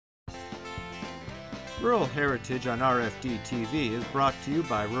Rural Heritage on RFD TV is brought to you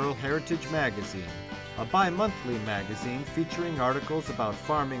by Rural Heritage Magazine, a bi-monthly magazine featuring articles about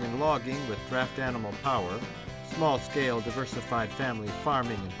farming and logging with draft animal power, small-scale diversified family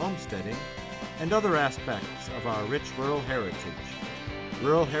farming and homesteading, and other aspects of our rich rural heritage.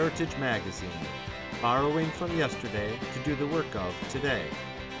 Rural Heritage Magazine, borrowing from yesterday to do the work of today.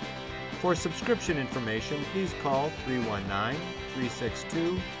 For subscription information, please call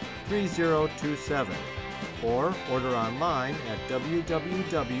 319-362-3027 or order online at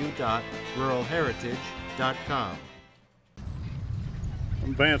www.ruralheritage.com.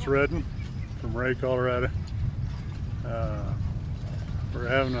 I'm Vance Reddon from Ray, Colorado. We're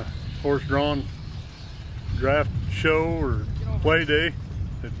having a horse-drawn draft show or play day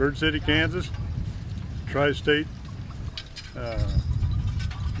at Bird City, Kansas. Tri-State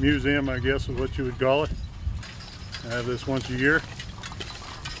Museum, I guess is what you would call it. I have this once a year.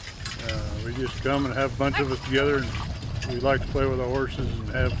 We just come and have a bunch of us together, and we like to play with our horses and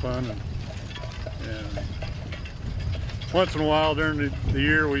have fun. And once in a while during the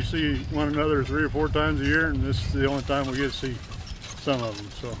year we see one another 3 or 4 times a year, and this is the only time we get to see some of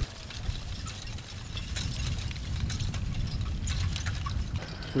them. So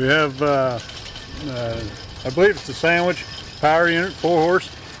we have, I believe it's a sandwich power unit, 4-horse,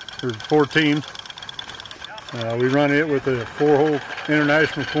 or 4 teams. We run it with a 4-hole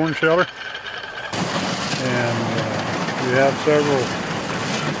international corn sheller, and we have several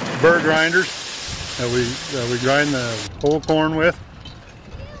burr grinders that we grind the whole corn with,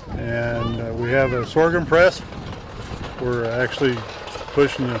 and we have a sorghum press. We're actually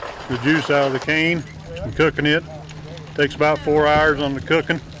pushing the juice out of the cane and cooking it. Takes about 4 hours on the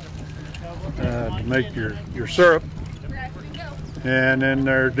cooking to make your syrup. And then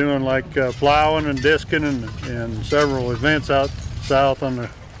they're doing like plowing and disking and several events out south on the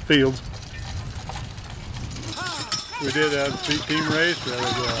fields. We did have a team race, we had an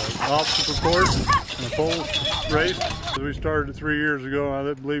obstacle course and a pole race. We started 3 years ago.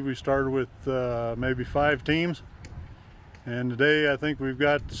 I believe we started with maybe 5 teams. And today I think we've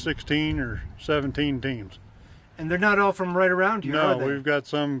got 16 or 17 teams. And they're not all from right around here, are No, they? we've got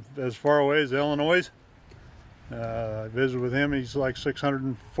some as far away as Illinois. I visited with him. He's like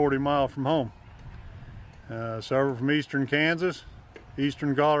 640 miles from home. Several from eastern Kansas,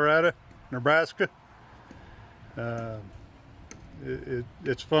 eastern Colorado, Nebraska.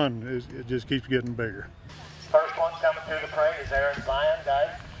 It's fun. It just keeps getting bigger. First one coming through the parade is Aaron Zion,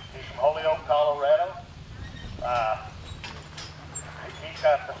 guys. He's from Holyoke, Colorado. He's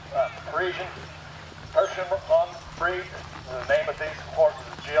got the Friesian Percheron breed. The name of these horses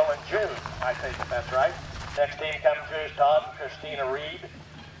is Jill and Jude. I think that's right. Next team coming through is Todd and Christina Reed.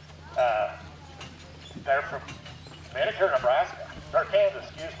 They're from Miniature, Nebraska, or Kansas,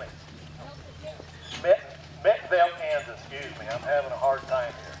 excuse me. Bentonville, Kansas, excuse me. I'm having a hard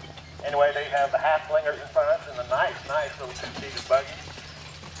time here. Anyway, they have the Haflingers in front of us and the nice little conceited buggies.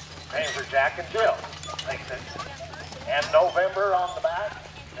 Names are Jack and Jill. And November on the back.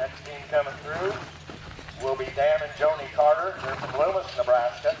 Next team coming through will be Dan and Joni Carter. They're from Loomis,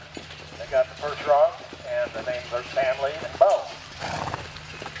 Nebraska. They got the Percherons, and the names are Stanley and Bo.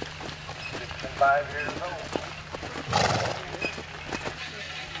 6 and 5 years old.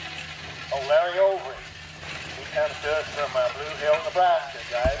 Oh, Larry Overy. He comes to us from Blue Hill, Nebraska,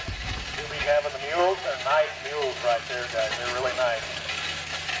 guys. He'll be having the mules. They're nice mules right there, guys. They're really nice.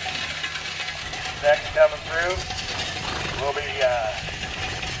 Next coming through will be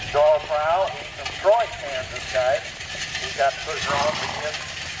Plow. He's from Troy, Kansas, guys. He's got the Percherons again.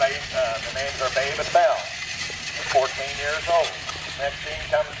 The names are Babe and Bell. They're 14 years old. Next team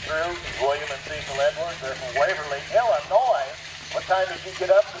coming through is William and Cecil Edwards. They're from Waverly, Illinois. What time did you get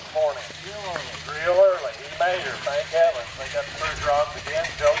up this morning? Real early. He made her, thank heavens. They got the Percherons again,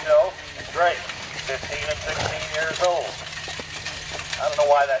 JoJo and Drake, 15 and 16 years old. I don't know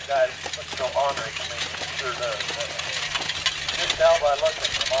why that guy looks so ornery to me. He sure does. You can tell by looking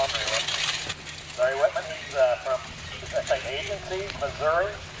at him ornery. Larry Whitman, he's from, I think, Agency, Missouri.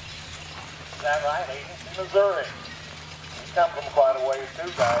 Is that right? Agency, Missouri. He's come from quite a ways too,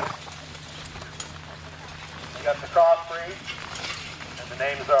 guys. We got the crossbreed, and the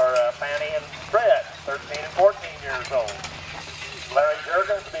names are Fanny and Fred, 13 and 14 years old. Larry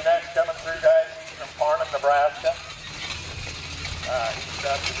Jurgens will be next coming through, guys. He's from Farnham, Nebraska. He's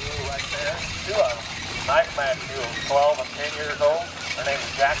got the mule right there. 2 of them. Nice match mules, 12 and 10 years old. Their name is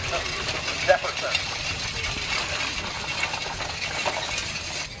Jackson Jefferson.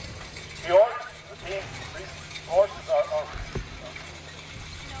 Fjords, the team, these horses are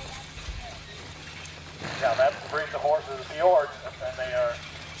yeah, that's the breed of horses, Fjords, and they are,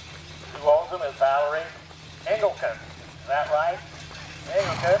 who owns them is Valerie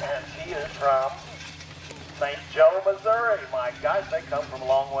Nebraska, and she is from St. Joe, Missouri. My gosh, they come from a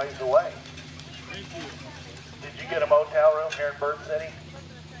long ways away. Thank you. Did you get a motel room here in Bird City?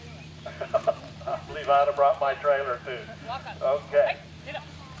 I believe I'd have brought my trailer too. Okay.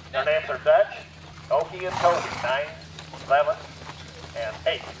 Their names are Dutch, Okie, and Toby, 9, 11, and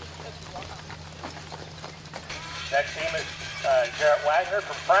 8. Next team is Garrett Wagner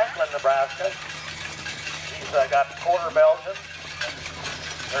from Franklin, Nebraska. He's got quarter Belgian.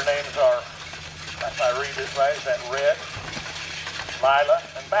 Their names are, if I read this right, is that Red, Lila,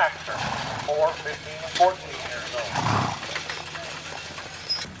 and Baxter. 4, 15, and 14 years old.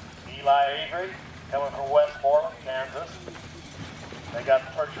 Eli Avery, coming from Westmoreland, Kansas. They got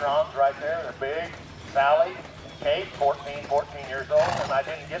the Percherons right there. They're big. Sally, Kate, 14 years old, and I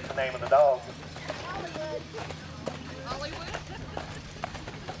didn't get the name of the dog.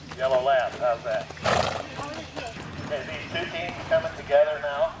 Yellow Lab, how's that? Okay, these two teams coming together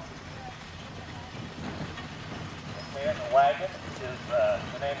now. Man, the wagon is the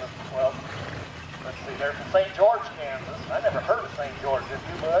name of, well, let's see, they're from St. George, Kansas. I never heard of St. George, did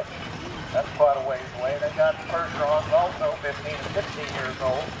you, Butch? That's quite a ways away. They got the Percherons also, 15 and 16 years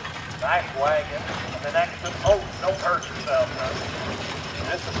old. Nice wagon. And the next one, oh, don't hurt yourself, son.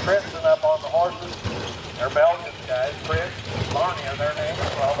 This is Kristen up on the horses. They're Belgians, guys. Fritz, Barney are their names,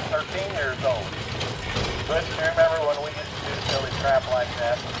 12 and 13 years old. But you remember when we used to do silly crap like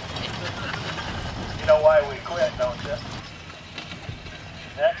that? You know why we quit, don't you?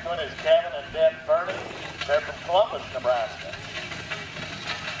 Next one is Kevin and Deb Fernie. They're from Columbus, Nebraska.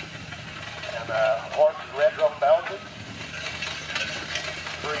 And horse is Red Rope Belgian. 3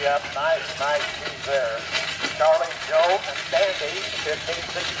 up, nice teams there. Charlie, Joe, and Sandy, 15,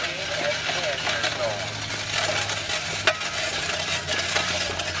 16, and 10 years old.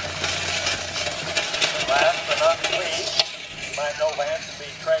 Last but not least, you might know Vance to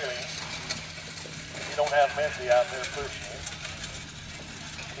be trailing. You don't have Missy out there pushing you.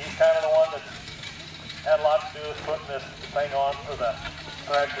 He's kind of the one that had a lot to do with putting this thing on for the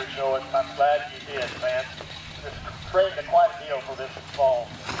tractor show. I'm glad you did, Vance. It's created quite a deal for this fall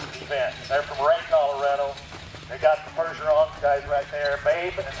event. They're from Ray, Colorado. They got the Percherons guys right there.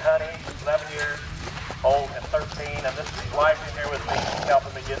 Babe and Honey, 11 years old and 13. And this is his wife in here with me,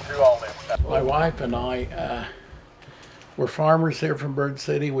 helping me get through all this stuff. My wife and I, we're farmers here from Bird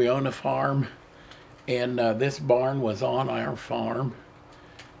City. We own a farm. And this barn was on our farm.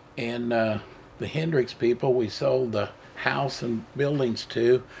 And the Hendricks people, we sold the house and buildings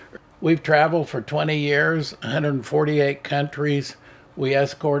to. We've traveled for 20 years, 148 countries. We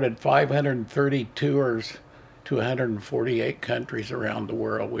escorted 530 tours to 148 countries around the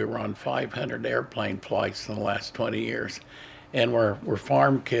world. We were on 500 airplane flights in the last 20 years. And we're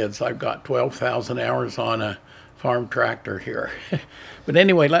farm kids. I've got 12,000 hours on a farm tractor here. But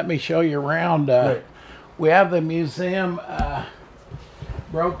anyway, let me show you around. We have the museum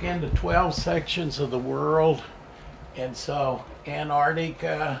broke into 12 sections of the world. And so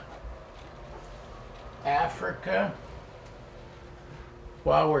Antarctica, Africa.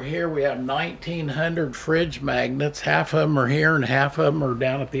 While we're here, we have 1,900 fridge magnets. Half of them are here and half of them are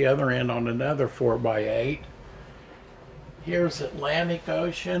down at the other end on another 4x8. Here's Atlantic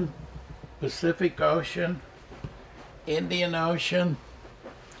Ocean, Pacific Ocean, Indian Ocean,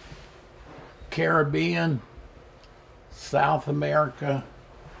 Caribbean, South America.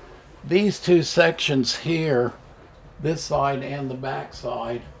 These two sections here, this side and the back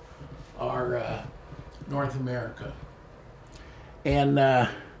side, are North America. And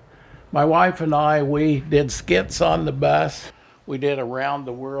my wife and I, we did skits on the bus. We did a round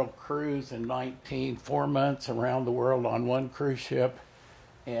the world cruise in 4 months around the world on one cruise ship.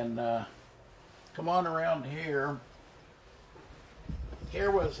 And come on around here.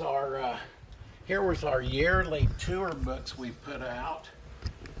 Here was our yearly tour books we put out.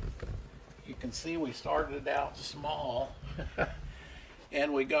 You can see we started out small.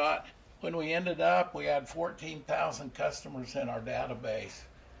 And we got, when we ended up, we had 14,000 customers in our database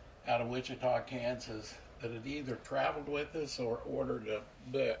out of Wichita, Kansas, that had either traveled with us or ordered a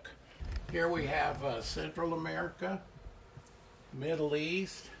book. Here we have Central America, Middle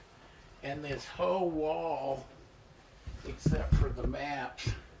East, and this whole wall, except for the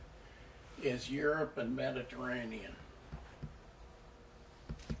maps, is Europe and Mediterranean.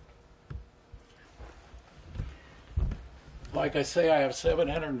 Like I say, I have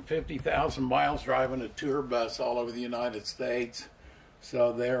 750,000 miles driving a tour bus all over the United States.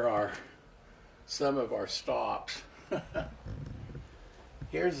 So there are some of our stops.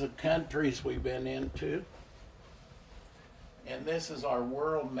 Here's the countries we've been into. And this is our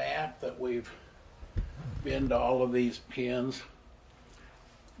world map that we've been to all of these pins.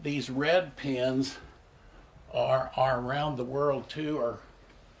 these red pins are around the world too, are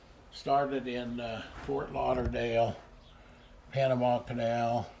started in Fort Lauderdale, Panama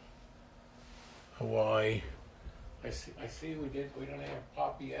Canal, Hawaii. I see we don't have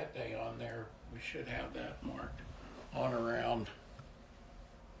Papiete on there. We should have that marked on around.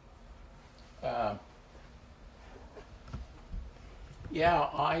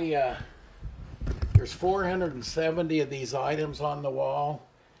 Yeah, there's 470 of these items on the wall,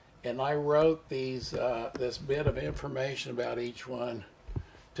 and I wrote these this bit of information about each one.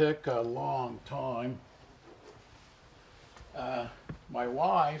 Took a long time. My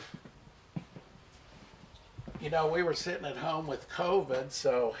wife, you know, we were sitting at home with COVID,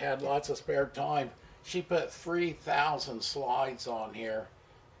 so had lots of spare time. She put 3,000 slides on here.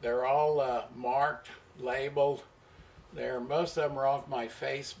 They're all marked, labeled. Most of them are off my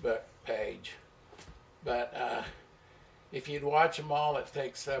Facebook page. But if you'd watch them all, it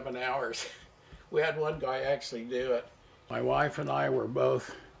takes 7 hours. We had one guy actually do it. My wife and I were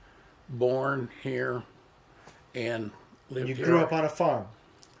both born here and lived here. You grew up on a farm?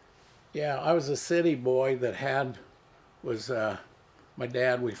 Yeah, I was a city boy that my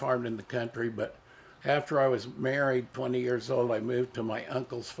dad, we farmed in the country, but after I was married, 20 years old, I moved to my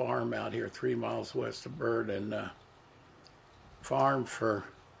uncle's farm out here 3 miles west of Bird and farmed for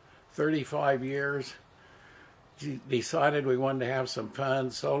 35 years. Decided we wanted to have some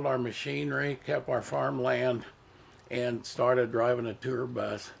fun, sold our machinery, kept our farmland, and started driving a tour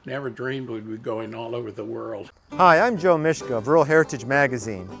bus. Never dreamed we'd be going all over the world. Hi, I'm Joe Mishka of Rural Heritage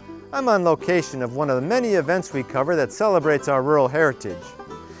Magazine. I'm on location of one of the many events we cover that celebrates our rural heritage.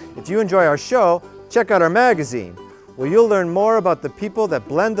 If you enjoy our show, check out our magazine, where you'll learn more about the people that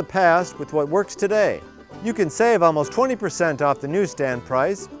blend the past with what works today. You can save almost 20% off the newsstand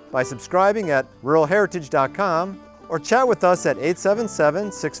price by subscribing at ruralheritage.com or chat with us at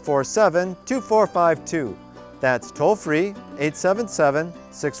 877-647-2452. That's toll-free,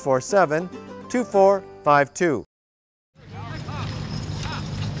 877-647-2452.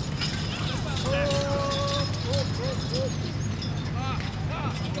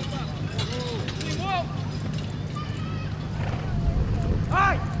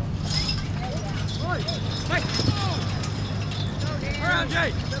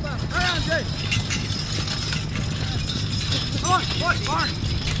 Come on, Barn!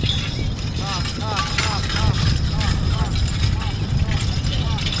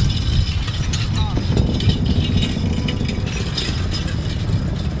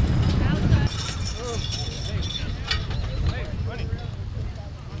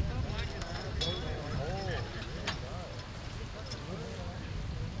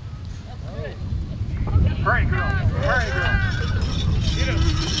 Prairie girl. Get him.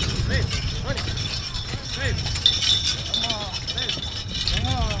 Babe, buddy. Babe.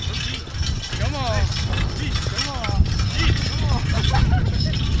 Come on.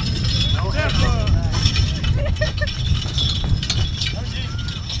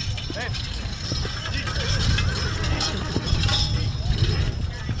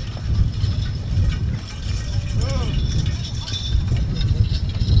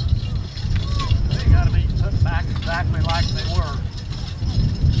 They gotta be put back exactly like they were.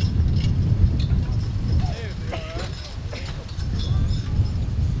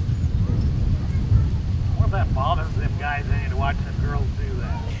 That bothers them guys any to watch them girls do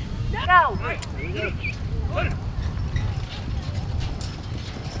that. Go!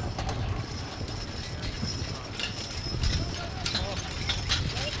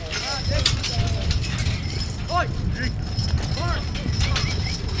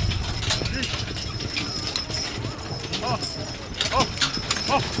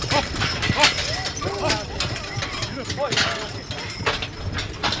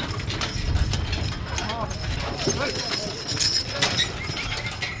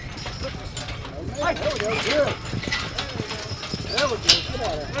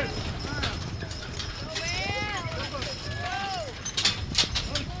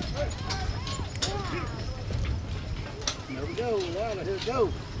 There we go, Lila, here we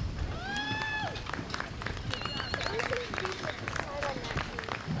go.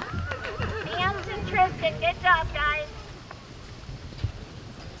 Hands and Tristan, good job, guys.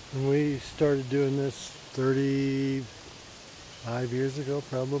 We started doing this 35 years ago,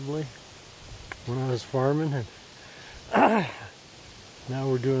 probably, when I was farming, and now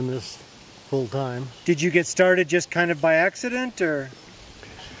we're doing this full time. Did you get started just kind of by accident, or?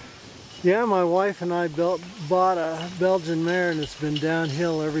 Yeah, my wife and I bought a Belgian mare, and it's been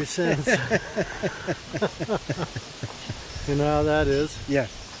downhill ever since. You know how that is. Yeah,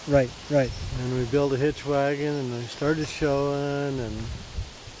 right. And we built a hitch wagon, and I started showing, and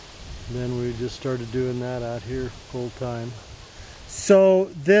Then we just started doing that out here full time. So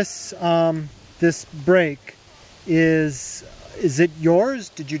this this brake is it yours?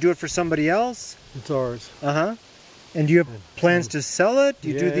 Did you do it for somebody else? It's ours. Uh-huh. And do you have plans to sell it? Do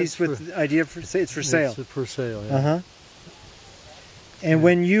you do these with the idea for it's for sale? It's for sale, yeah. Uh-huh. And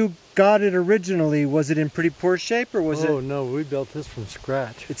when you got it originally, was it in pretty poor shape, or was it? Oh no, we built this from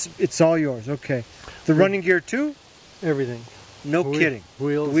scratch. It's all yours. Okay. The running gear too? Everything. No kidding.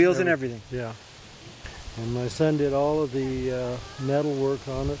 Wheels and everything. Yeah. And my son did all of the metal work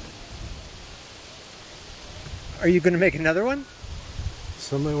on it. Are you going to make another one?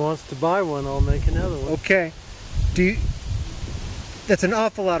 Somebody wants to buy one, I'll make another one. Okay. That's an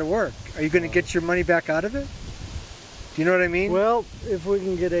awful lot of work. Are you going to get your money back out of it? Do you know what I mean? Well, if we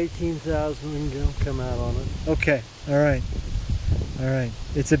can get 18,000, we can come out on it. Okay. All right. All right.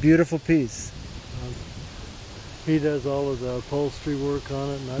 It's a beautiful piece. He does all of the upholstery work on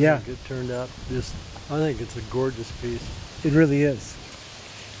it, and I think it turned out I think it's a gorgeous piece. It really is.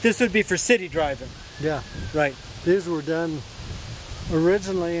 This would be for city driving. Yeah. Right. These were done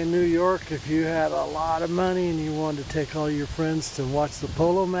originally in New York. If you had a lot of money and you wanted to take all your friends to watch the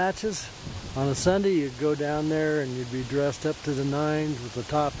polo matches, on a Sunday you'd go down there and you'd be dressed up to the nines with the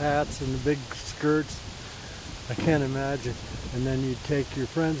top hats and the big skirts. I can't imagine. And then you'd take your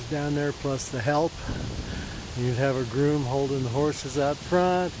friends down there plus the help. And you'd have a groom holding the horses out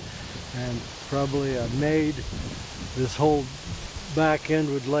front and probably a maid. This whole back end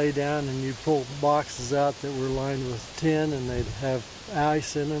would lay down and you'd pull boxes out that were lined with tin, and they'd have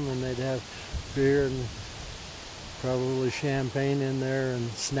ice in them, and they'd have beer and probably champagne in there and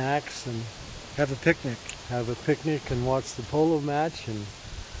snacks, and have a picnic. Have a picnic and watch the polo match,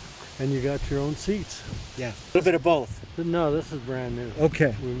 and you got your own seats. Yeah, a little bit of both. But no, this is brand new.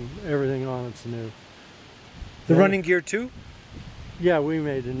 Okay. Everything on it's new. The running gear too? Yeah, we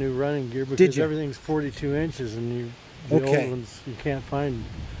made a new running gear because everything's 42 inches, and the old ones you can't find.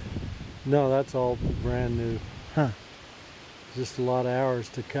 No, that's all brand new. Huh. Just a lot of hours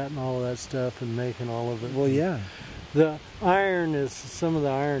to cutting all of that stuff and making all of it. Well, yeah. The iron is, some of the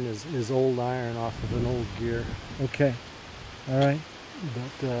iron is old iron off of an old gear. Okay. All right.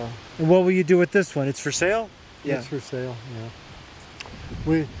 But and what will you do with this one? It's for sale? Yeah. It's for sale, yeah.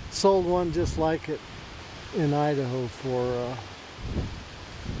 We sold one just like it in Idaho for,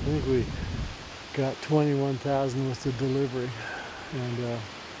 I think we got $21,000 with the delivery, and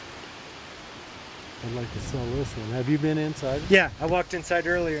I'd like to sell this one. Have you been inside? Yeah, I walked inside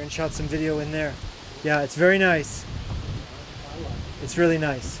earlier and shot some video in there. Yeah, it's very nice. I like it. It's really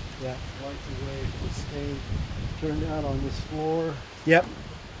nice. Yeah. I like the way the stain turned out on this floor. Yep.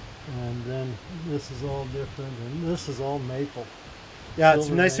 And then this is all different, and this is all maple. Yeah, it's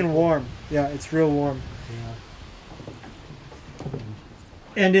nice and warm. Yeah, it's real warm. Yeah.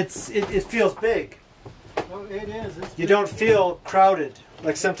 And it feels big. Oh, it is. You don't feel crowded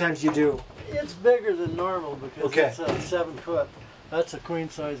like sometimes you do. It's bigger than normal because it's a 7 foot. That's a queen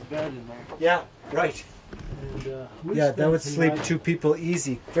size bed in there. Yeah, right. And, yeah, that would sleep 2 people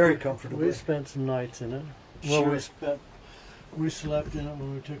easy, very comfortably. We spent some nights in it. Sure. Well, we slept in it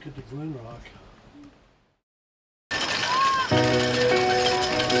when we took it to Glen Rock.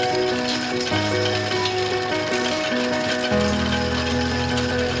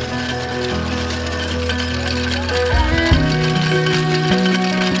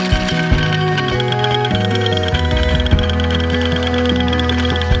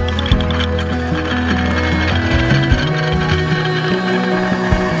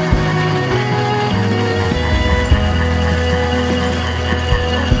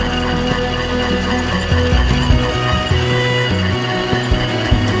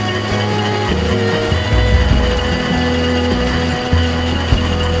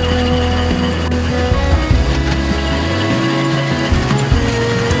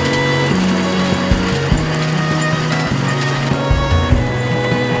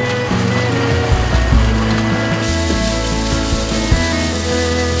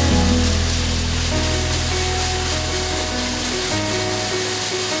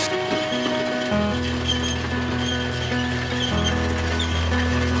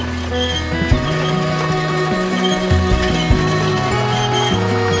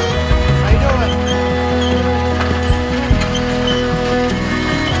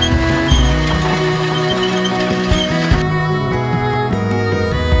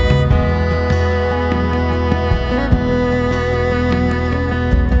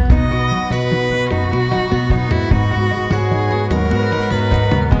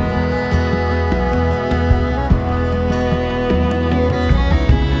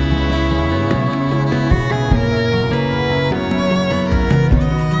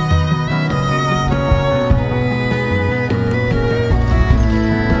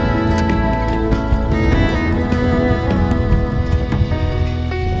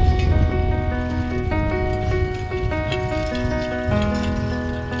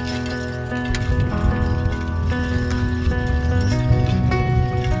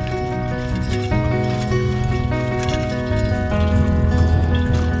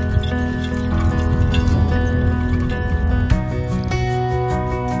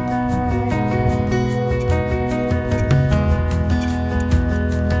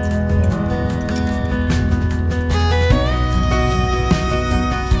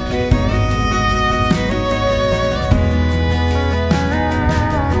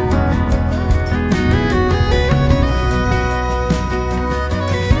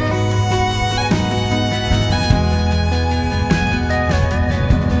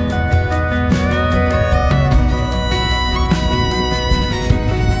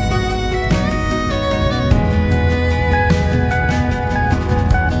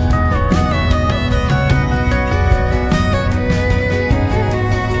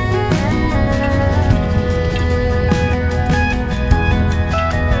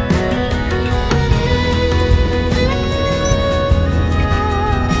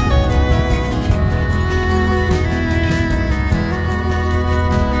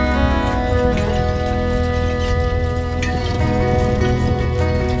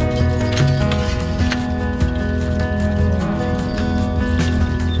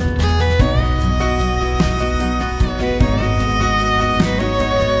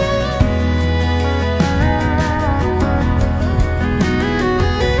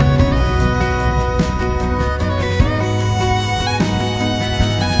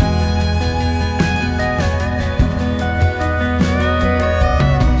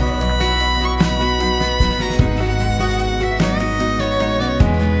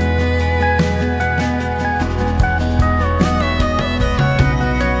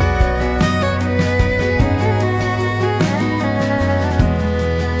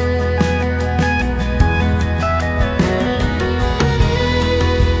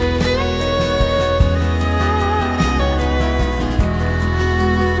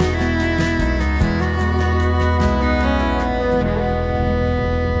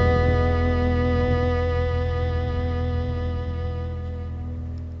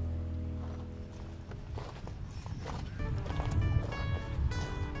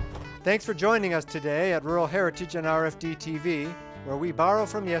 Thanks for joining us today at Rural Heritage and RFD TV, where we borrow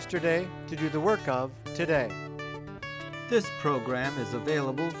from yesterday to do the work of today. This program is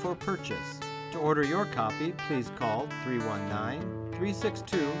available for purchase. To order your copy, please call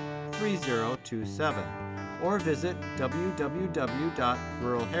 319-362-3027 or visit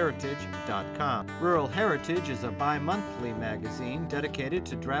www.ruralheritage.com. Rural Heritage is a bi-monthly magazine dedicated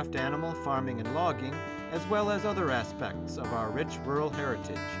to draft animal farming and logging, as well as other aspects of our rich rural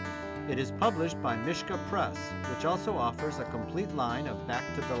heritage. It is published by Mishka Press, which also offers a complete line of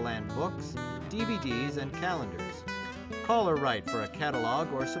back-to-the-land books, DVDs, and calendars. Call or write for a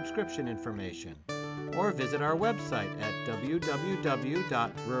catalog or subscription information, or visit our website at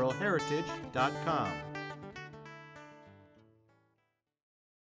www.ruralheritage.com.